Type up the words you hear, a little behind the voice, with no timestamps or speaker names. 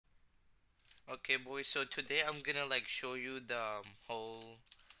Okay, boys. So today I'm gonna like show you the whole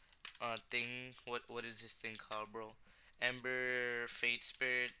thing. What is this thing called, bro? Ember Fate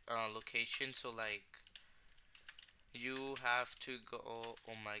Spirit location. So like you have to go.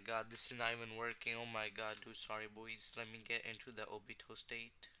 Oh my God, this is not even working. Oh my God, dude. Sorry, boys. Let me get into the Obito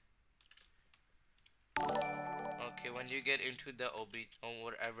state. Okay, when you get into the Obito or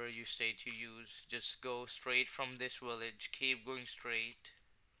whatever you state you use, just go straight from this village. Keep going straight.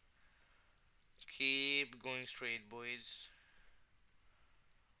 Keep going straight, boys.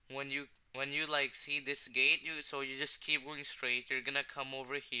 When you like see this gate, you just keep going straight. You're gonna come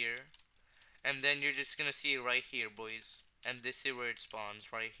over here, and then you're just gonna see it right here, boys. And this is where it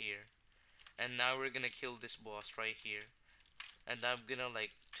spawns, right here. And now we're gonna kill this boss right here. And I'm gonna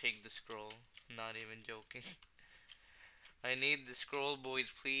like take the scroll. Not even joking. I need the scroll, boys.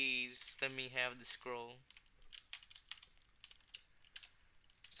 Please let me have the scroll.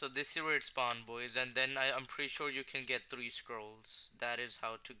 So this is where it spawned, boys. And then I'm pretty sure you can get 3 scrolls. That is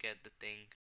how to get the thing.